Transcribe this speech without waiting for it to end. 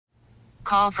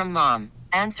call from mom.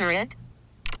 Answer it.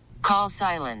 Call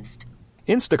silenced.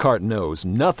 Instacart knows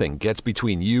nothing gets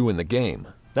between you and the game.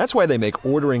 That's why they make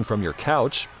ordering from your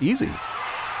couch easy.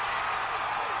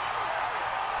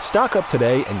 Stock up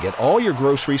today and get all your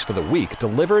groceries for the week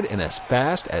delivered in as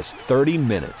fast as 30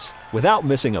 minutes without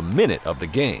missing a minute of the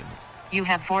game. You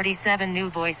have 47 new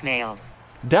voicemails.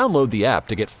 Download the app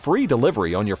to get free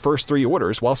delivery on your first 3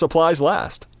 orders while supplies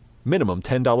last. Minimum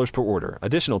 $10 per order.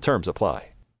 Additional terms apply.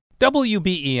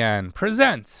 WBEN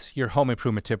presents your home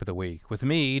improvement tip of the week. With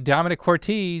me, Domenic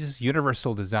Cortese.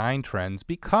 Universal design trends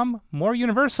become more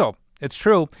universal. It's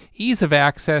true, ease of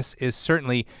access is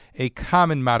certainly a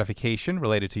common modification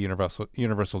related to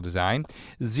universal design.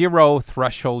 Zero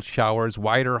threshold showers,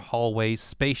 wider hallways,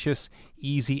 spacious,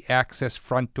 easy access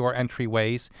front door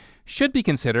entryways should be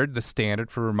considered the standard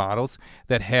for remodels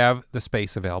that have the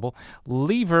space available.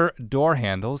 Lever door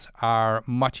handles are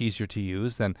much easier to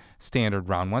use than standard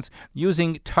round ones.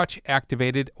 Using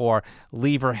touch-activated or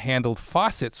lever-handled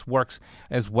faucets works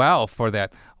as well for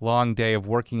that long day of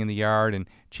working in the yard and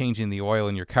changing the oil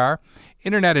in your car.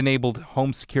 Internet-enabled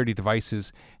home security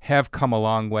devices have come a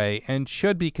long way and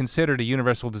should be considered a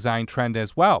universal design trend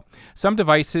as well. Some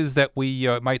devices that we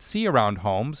might see around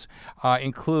homes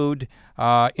include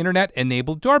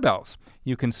internet-enabled doorbells.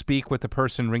 You can speak with the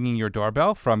person ringing your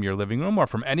doorbell from your living room or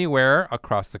from anywhere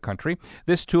across the country.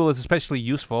 This tool is especially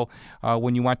useful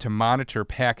when you want to monitor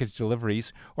package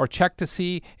deliveries or check to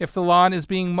see if the lawn is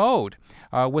being mowed.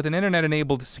 With an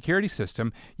internet-enabled security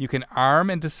system, you can arm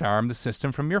and disarm the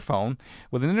system from your phone.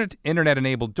 With an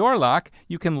internet-enabled door lock,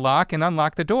 you can lock and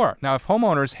unlock the door. Now, if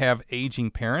homeowners have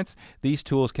aging parents, these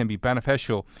tools can be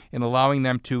beneficial in allowing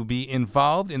them to be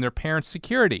involved in their parents'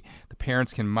 security. The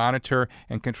parents can monitor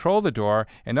and control the door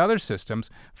and other systems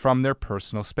from their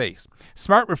personal space.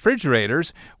 Smart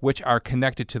refrigerators, which are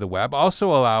connected to the web, also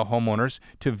allow homeowners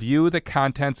to view the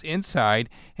contents inside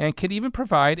and can even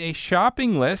provide a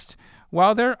shopping list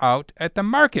while they're out at the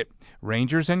market.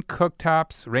 Ranges and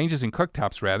cooktops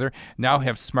now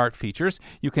have smart features.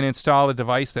 You can install a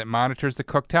device that monitors the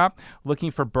cooktop, looking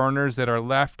for burners that are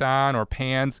left on or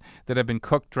pans that have been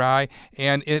cooked dry,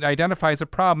 and it identifies a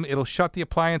problem. It'll shut the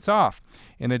appliance off.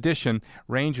 In addition,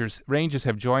 ranges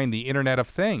have joined the Internet of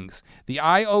Things. The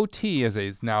IoT, as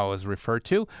it now is referred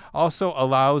to, also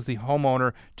allows the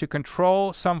homeowner to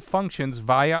control some functions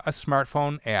via a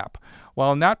smartphone app.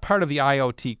 While not part of the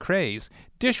IoT craze,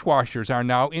 dishwashers are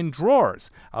now in drawers,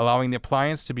 allowing the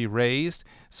appliance to be raised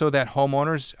so that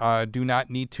homeowners do not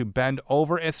need to bend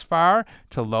over as far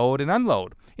to load and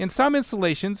unload. In some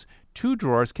installations, 2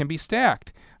 drawers can be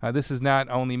stacked. This is not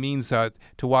only means to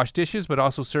wash dishes, but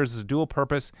also serves as a dual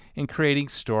purpose in creating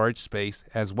storage space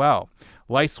as well.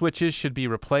 Light switches should be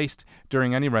replaced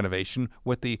during any renovation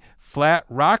with the flat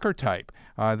rocker type.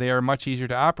 They are much easier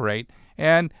to operate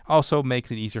and also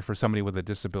makes it easier for somebody with a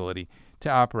disability to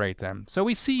operate them. So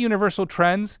we see universal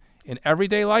trends in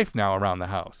everyday life now around the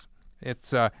house.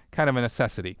 It's kind of a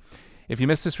necessity. If you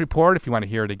missed this report, if you want to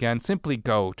hear it again, simply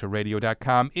go to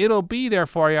radio.com. It'll be there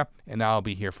for you, and I'll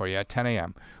be here for you at 10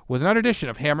 a.m. with another edition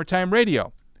of Hammer Time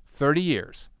Radio, 30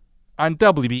 years on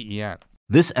WBEN.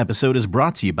 This episode is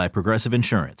brought to you by Progressive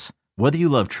Insurance. Whether you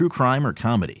love true crime or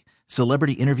comedy,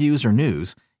 celebrity interviews or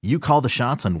news, you call the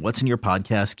shots on what's in your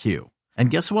podcast queue. And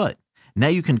guess what? Now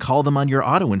you can call them on your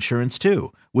auto insurance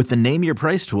too with the Name Your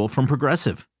Price tool from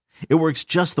Progressive. It works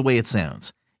just the way it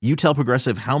sounds. You tell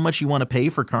Progressive how much you want to pay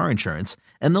for car insurance,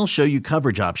 and they'll show you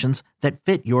coverage options that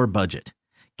fit your budget.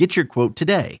 Get your quote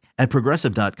today at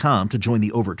Progressive.com to join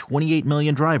the over 28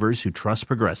 million drivers who trust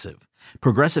Progressive.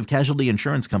 Progressive Casualty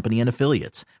Insurance Company and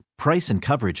Affiliates. Price and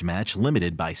coverage match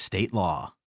limited by state law.